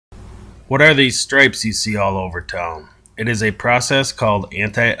What are these stripes you see all over town? It is a process called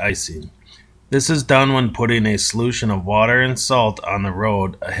anti-icing. This is done when putting a solution of water and salt on the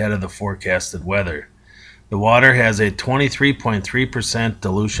road ahead of the forecasted weather. The water has a 23.3%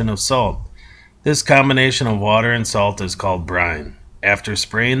 dilution of salt. This combination of water and salt is called brine. After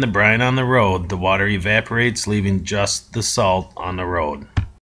spraying the brine on the road, the water evaporates, leaving just the salt on the road.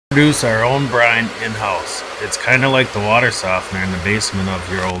 We produce our own brine in-house. It's kind of like the water softener in the basement of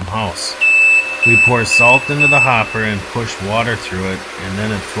your old house. We pour salt into the hopper and push water through it, and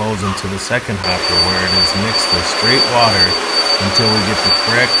then it flows into the second hopper where it is mixed with straight water until we get the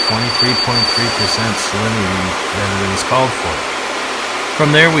correct 23.3% salinity that it is called for.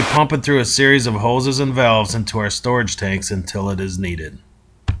 From there, we pump it through a series of hoses and valves into our storage tanks until it is needed.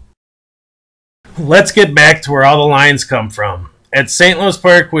 Let's get back to where all the lines come from. At St. Louis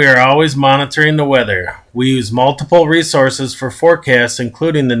Park, we are always monitoring the weather. We use multiple resources for forecasts,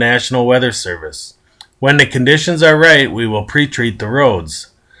 including the National Weather Service. When the conditions are right, we will pre-treat the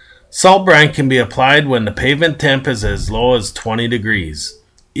roads. Salt brine can be applied when the pavement temp is as low as 20 degrees.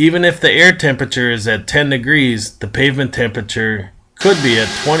 Even if the air temperature is at 10 degrees, the pavement temperature could be at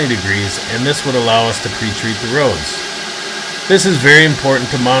 20 degrees, and this would allow us to pre-treat the roads. This is very important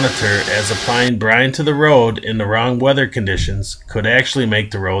to monitor, as applying brine to the road in the wrong weather conditions could actually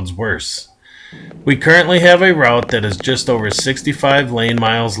make the roads worse. We currently have a route that is just over 65 lane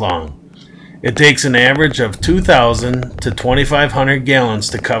miles long. It takes an average of 2,000 to 2,500 gallons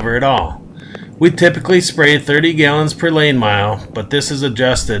to cover it all. We typically spray 30 gallons per lane mile, but this is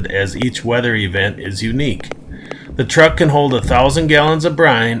adjusted as each weather event is unique. The truck can hold 1,000 gallons of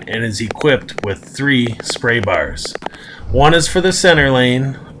brine and is equipped with 3 spray bars. One is for the center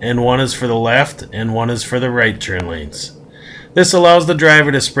lane, and one is for the left, and one is for the right turn lanes. This allows the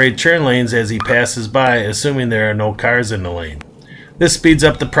driver to spray turn lanes as he passes by, assuming there are no cars in the lane. This speeds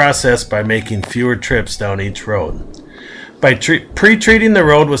up the process by making fewer trips down each road. By pre-treating the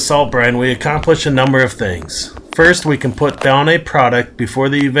road with salt brine, we accomplish a number of things. First, we can put down a product before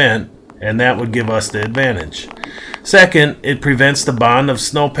the event, and that would give us the advantage. Second, it prevents the bond of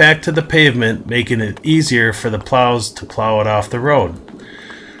snowpack to the pavement, making it easier for the plows to plow it off the road.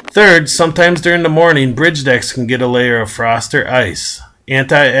 Third, sometimes during the morning, bridge decks can get a layer of frost or ice.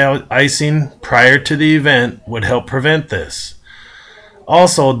 Anti-icing prior to the event would help prevent this.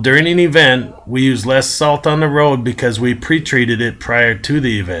 Also, during an event, we use less salt on the road because we pre-treated it prior to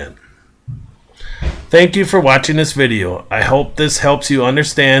the event. Thank you for watching this video. I hope this helps you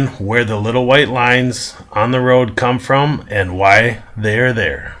understand where the little white lines on the road come from and why they are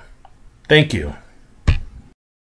there. Thank you.